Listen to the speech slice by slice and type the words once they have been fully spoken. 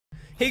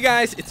Hey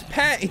guys, it's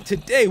Pat, and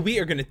today we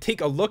are going to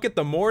take a look at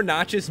the More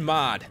Notches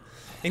mod.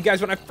 And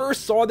guys, when I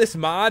first saw this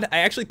mod, I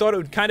actually thought it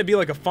would kind of be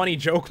like a funny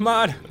joke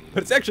mod,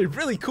 but it's actually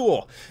really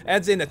cool. It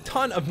adds in a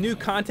ton of new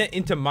content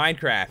into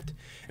Minecraft.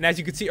 And as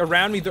you can see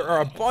around me, there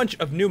are a bunch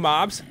of new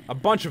mobs, a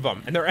bunch of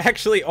them, and they're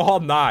actually all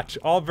Notch,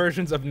 all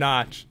versions of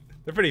Notch.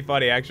 They're pretty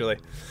funny, actually.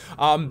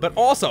 But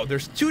also,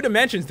 there's 2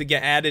 dimensions that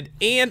get added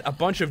and a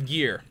bunch of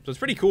gear, so it's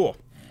pretty cool.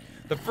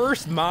 The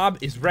first mob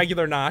is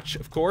regular Notch,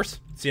 of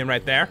course. See him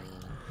right there.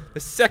 The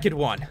second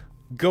one,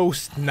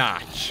 Ghost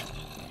Notch.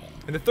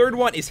 And the third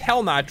one is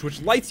Hell Notch, which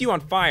lights you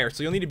on fire,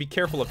 so you'll need to be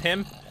careful of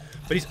him.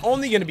 But he's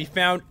only going to be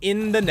found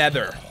in the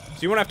Nether,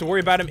 so you won't have to worry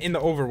about him in the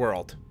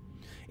overworld.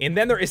 And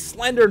then there is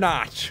Slender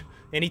Notch,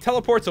 and he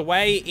teleports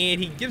away,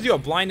 and he gives you a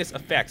blindness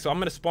effect. So I'm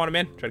going to spawn him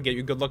in, try to get you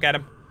a good look at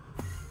him.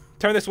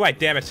 Turn this way,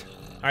 damn it.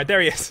 Alright,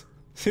 there he is.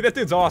 See, that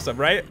dude's awesome,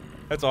 right?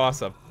 That's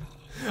awesome.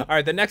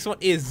 Alright, the next one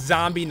is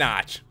Zombie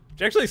Notch,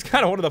 which actually is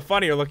kind of one of the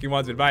funnier looking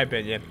ones in my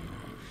opinion.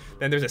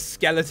 Then there's a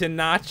Skeleton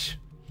Notch,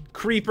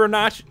 Creeper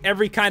Notch,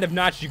 every kind of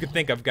Notch you could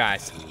think of,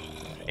 guys.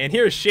 And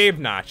here's Shaved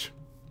Notch.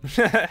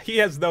 He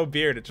has no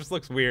beard, it just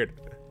looks weird.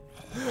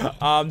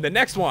 The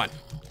next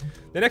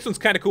one's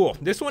kind of cool.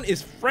 This one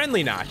is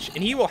Friendly Notch,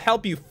 and he will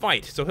help you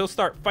fight. So he'll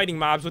start fighting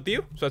mobs with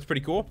you, so that's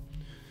pretty cool.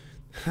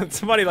 It's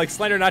funny, like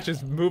Slender Notch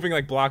is moving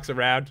like blocks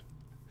around.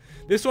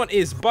 This one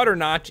is Butter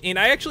Notch, and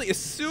I actually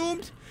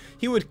assumed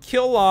he would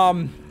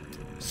kill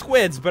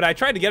squids, but I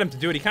tried to get him to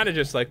do it. He kind of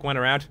just like went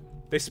around.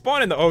 They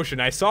spawn in the ocean.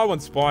 I saw one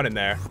spawn in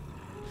there.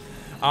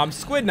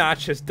 Squid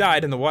Notch has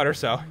died in the water,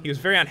 so he was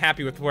very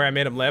unhappy with where I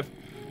made him live.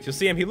 So you'll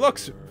see him. He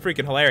looks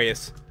freaking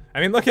hilarious.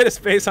 I mean, look at his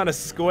face on a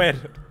squid.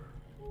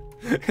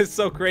 It's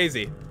so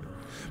crazy.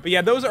 But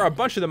yeah, those are a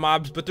bunch of the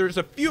mobs, but there's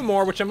a few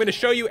more, which I'm going to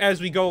show you as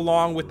we go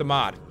along with the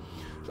mod.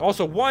 There's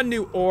also one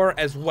new ore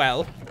as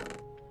well.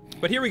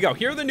 But here we go.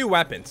 Here are the new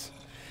weapons.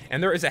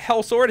 And there is a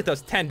Hell Sword. It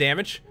does 10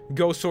 damage.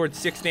 Ghost Sword,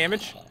 6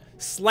 damage.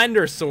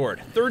 Slender Sword,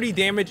 30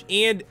 damage,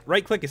 and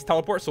right click is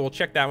teleport, so we'll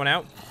check that one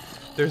out.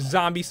 There's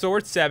Zombie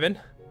Sword, 7.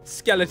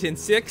 Skeleton,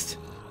 6.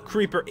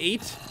 Creeper,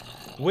 8.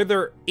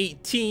 Wither,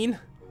 18.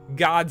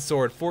 God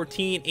Sword,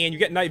 14. And you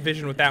get night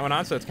vision with that one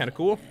on, so that's kind of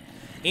cool.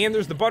 And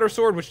there's the Butter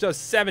Sword, which does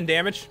 7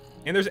 damage.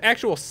 And there's an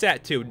actual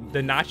set, too. The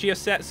Notchia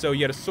set, so you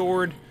get a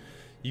sword,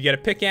 you get a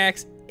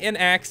pickaxe, an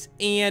axe,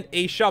 and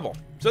a shovel.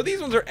 So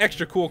these ones are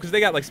extra cool because they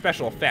got like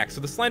special effects.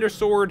 So the Slender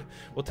Sword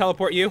will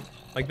teleport you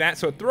like that.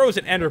 So it throws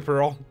an Ender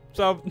Pearl.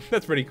 So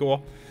that's pretty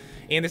cool.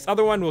 And this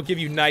other one will give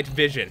you night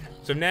vision.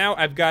 So now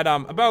I've got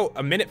about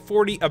a minute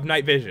 40 of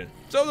night vision.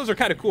 So those are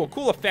kind of cool.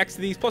 Cool effects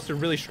to these. Plus they're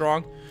really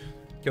strong.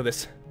 Kill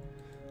this.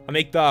 I'll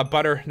make the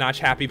Butter Notch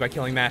happy by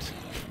killing that.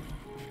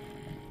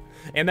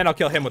 And then I'll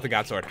kill him with the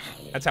God Sword.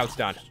 That's how it's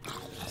done.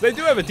 So they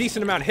do have a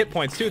decent amount of hit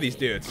points too, these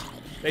dudes.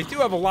 They do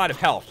have a lot of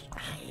health.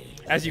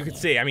 As you can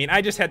see, I mean,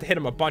 I just had to hit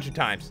him a bunch of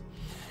times.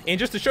 And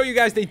just to show you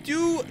guys, they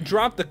do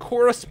drop the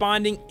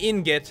corresponding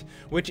ingot,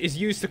 which is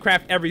used to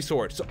craft every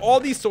sword. So all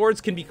these swords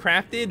can be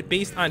crafted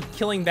based on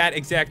killing that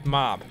exact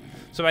mob.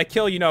 So if I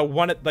kill, you know,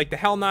 one like the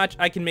Hell Notch,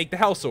 I can make the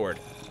Hell Sword,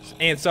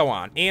 and so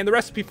on. And the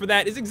recipe for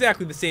that is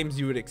exactly the same as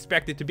you would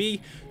expect it to be,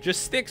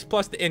 just sticks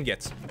plus the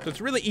ingots. So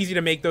it's really easy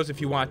to make those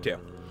if you want to.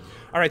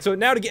 Alright, so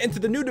now to get into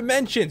the new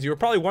dimensions, you were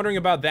probably wondering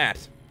about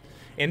that.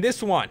 And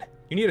this one,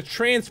 you need a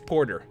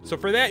transporter. So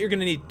for that, you're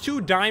going to need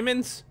 2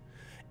 diamonds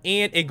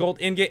and a gold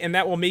ingot, and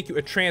that will make you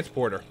a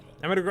transporter.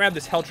 I'm going to grab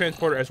this Hell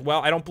Transporter as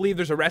well. I don't believe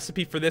there's a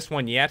recipe for this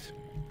one yet.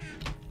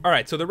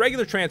 Alright, so the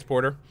regular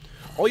transporter,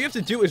 all you have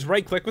to do is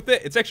right-click with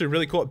it. It's actually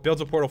really cool. It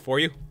builds a portal for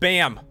you.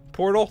 Bam!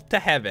 Portal to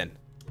heaven.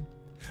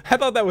 I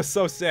thought that was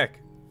so sick.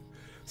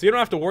 So you don't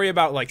have to worry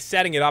about, like,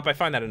 setting it up. I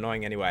find that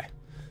annoying anyway.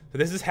 So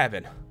this is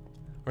heaven.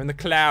 We're in the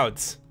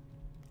clouds.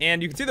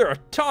 And you can see there are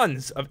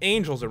tons of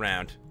angels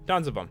around.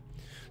 Tons of them.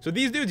 So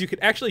these dudes you could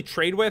actually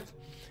trade with,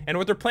 and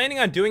what they're planning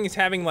on doing is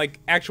having like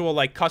actual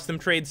like custom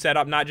trades set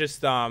up, not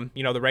just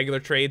you know, the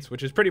regular trades,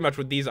 which is pretty much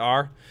what these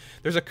are.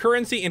 There's a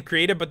currency in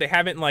creative, but they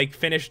haven't like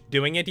finished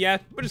doing it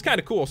yet, which is kind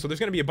of cool. So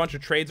there's gonna be a bunch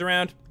of trades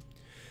around,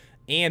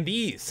 and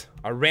these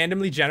are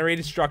randomly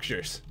generated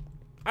structures.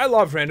 I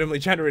love randomly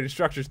generated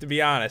structures, to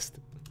be honest.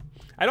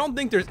 I don't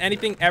think there's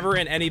anything ever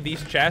in any of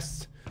these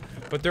chests,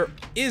 but there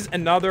is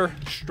another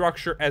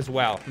structure as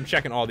well. I'm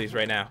checking all these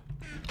right now.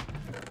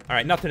 All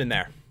right, nothing in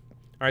there.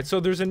 Alright,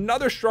 so there's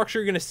another structure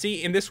you're going to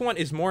see, and this one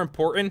is more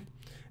important,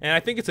 and I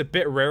think it's a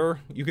bit rarer.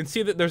 You can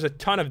see that there's a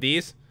ton of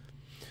these.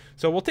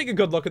 So we'll take a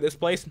good look at this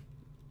place.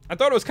 I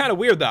thought it was kind of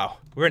weird, though.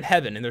 We're in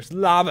heaven, and there's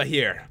lava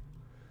here.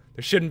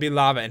 There shouldn't be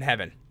lava in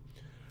heaven.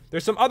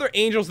 There's some other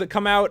angels that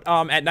come out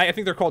at night. I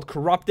think they're called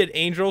corrupted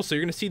angels, so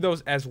you're going to see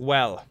those as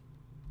well.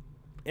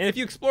 And if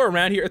you explore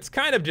around here, it's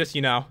kind of just,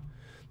 you know,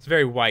 it's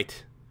very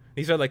white.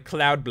 These are like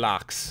cloud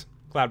blocks.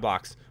 Cloud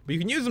blocks. But you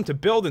can use them to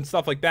build and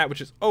stuff like that,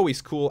 which is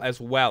always cool as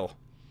well.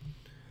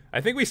 I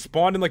think we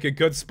spawned in like a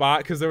good spot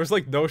because there was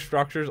like no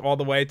structures all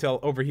the way till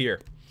over here.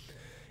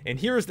 And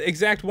here's the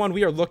exact one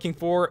we are looking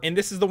for, and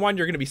this is the one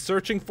you're going to be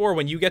searching for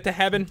when you get to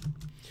heaven.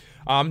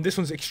 This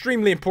one's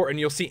extremely important,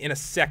 you'll see in a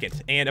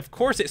second. And of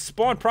course it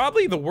spawned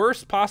probably the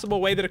worst possible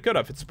way that it could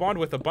have. It spawned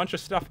with a bunch of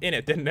stuff in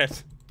it, didn't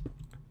it?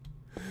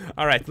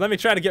 Alright, let me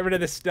try to get rid of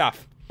this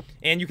stuff.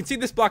 And you can see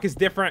this block is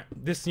different.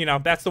 This, you know,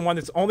 that's the one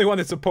that's only one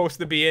that's supposed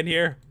to be in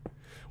here.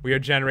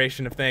 Weird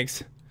generation of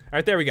things.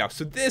 Alright, there we go.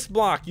 So this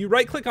block, you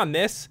right click on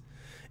this,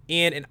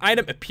 and an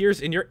item appears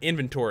in your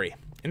inventory.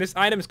 And this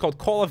item is called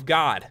Call of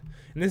God.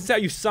 And this is how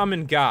you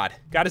summon God.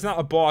 God is not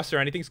a boss or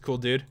anything, he's cool,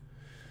 dude.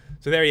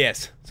 So there he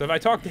is. So if I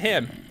talk to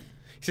him,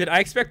 he said, I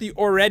expect you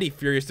already,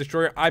 Furious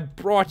Destroyer. I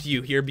brought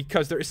you here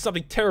because there is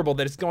something terrible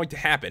that is going to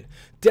happen.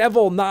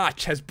 Devil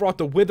Notch has brought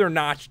the Wither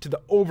Notch to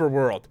the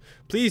overworld.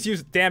 Please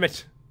use it. Damn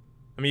it.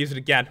 Let me use it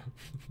again.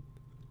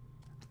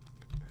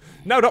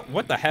 No, don't.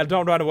 What the hell?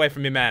 Don't run away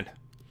from me, man.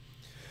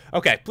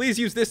 Okay, please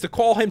use this to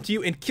call him to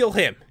you and kill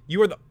him.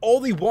 You are the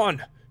only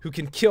one who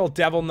can kill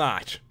Devil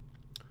Notch.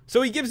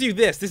 So he gives you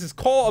this. This is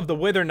Call of the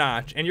Wither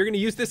Notch, and you're going to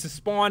use this to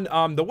spawn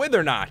the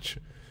Wither Notch,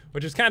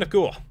 which is kind of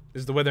cool.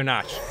 This is the Wither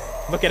Notch.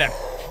 Look at him.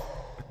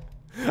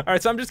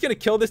 Alright, so I'm just going to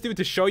kill this dude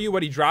to show you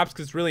what he drops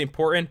because it's really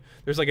important.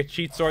 There's like a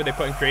cheat sword they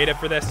put in creative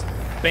for this.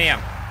 Bam.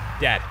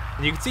 Dead.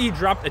 And you can see he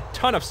dropped a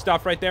ton of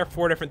stuff right there.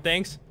 4 different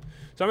things.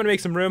 So I'm going to make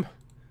some room.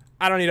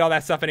 I don't need all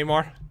that stuff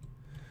anymore.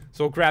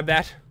 So we'll grab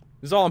that.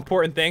 This is all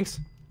important things.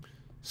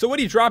 So what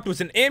he dropped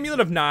was an Amulet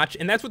of Notch,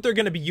 and that's what they're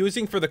going to be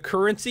using for the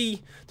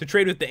currency to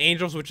trade with the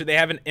angels, which they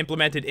haven't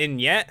implemented in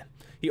yet.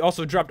 He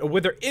also dropped a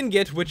Wither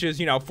Ingot, which is,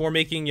 you know, for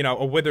making, you know,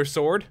 a Wither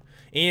Sword.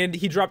 And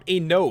he dropped a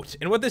note.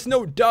 And what this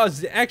note does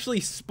is it actually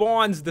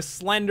spawns the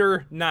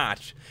Slender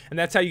Notch. And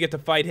that's how you get to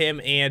fight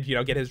him and, you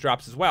know, get his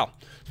drops as well.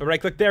 So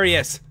right click, there he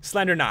is,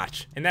 Slender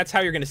Notch. And that's how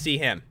you're going to see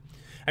him.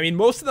 I mean,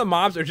 most of the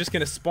mobs are just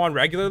going to spawn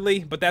regularly,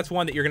 but that's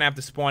one that you're going to have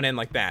to spawn in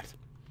like that.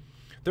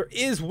 There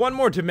is one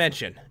more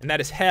dimension, and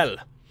that is Hell.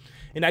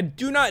 And I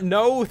do not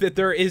know that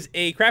there is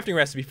a crafting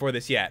recipe for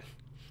this yet.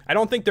 I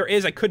don't think there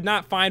is. I could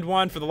not find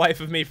one for the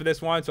life of me for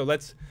this one, so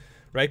let's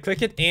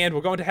right-click it, and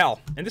we're going to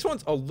Hell. And this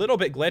one's a little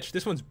bit glitched.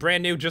 This one's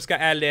brand new, just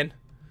got added in.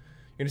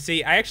 You're going to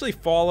see, I actually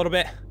fall a little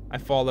bit. I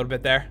fall a little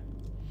bit there.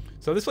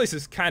 So this place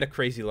is kind of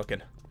crazy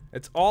looking.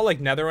 It's all like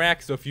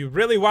netherrack, so if you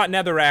really want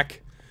netherrack,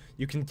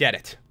 you can get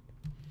it.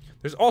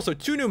 There's also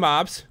 2 new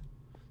mobs.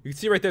 You can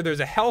see right there, there's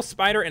a Hell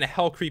Spider and a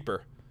Hell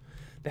Creeper.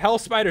 The Hell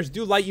Spiders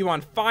do light you on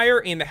fire,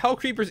 and the Hell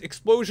Creeper's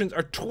explosions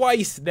are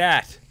twice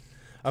that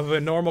of a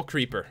normal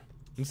creeper.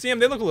 You see them?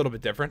 They look a little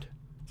bit different.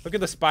 Look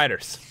at the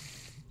spiders.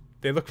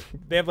 They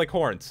have like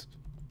horns.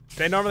 Do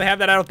they normally have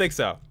that? I don't think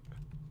so.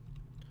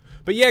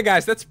 But yeah,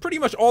 guys, that's pretty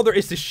much all there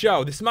is to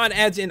show. This mod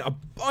adds in a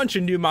bunch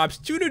of new mobs,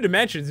 2 new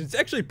dimensions. It's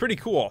actually pretty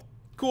cool.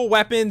 Cool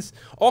weapons,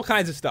 all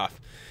kinds of stuff.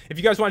 If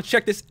you guys want to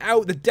check this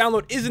out, the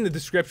download is in the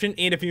description.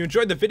 And if you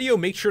enjoyed the video,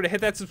 make sure to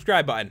hit that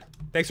subscribe button.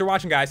 Thanks for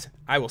watching, guys.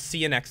 I will see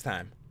you next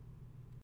time.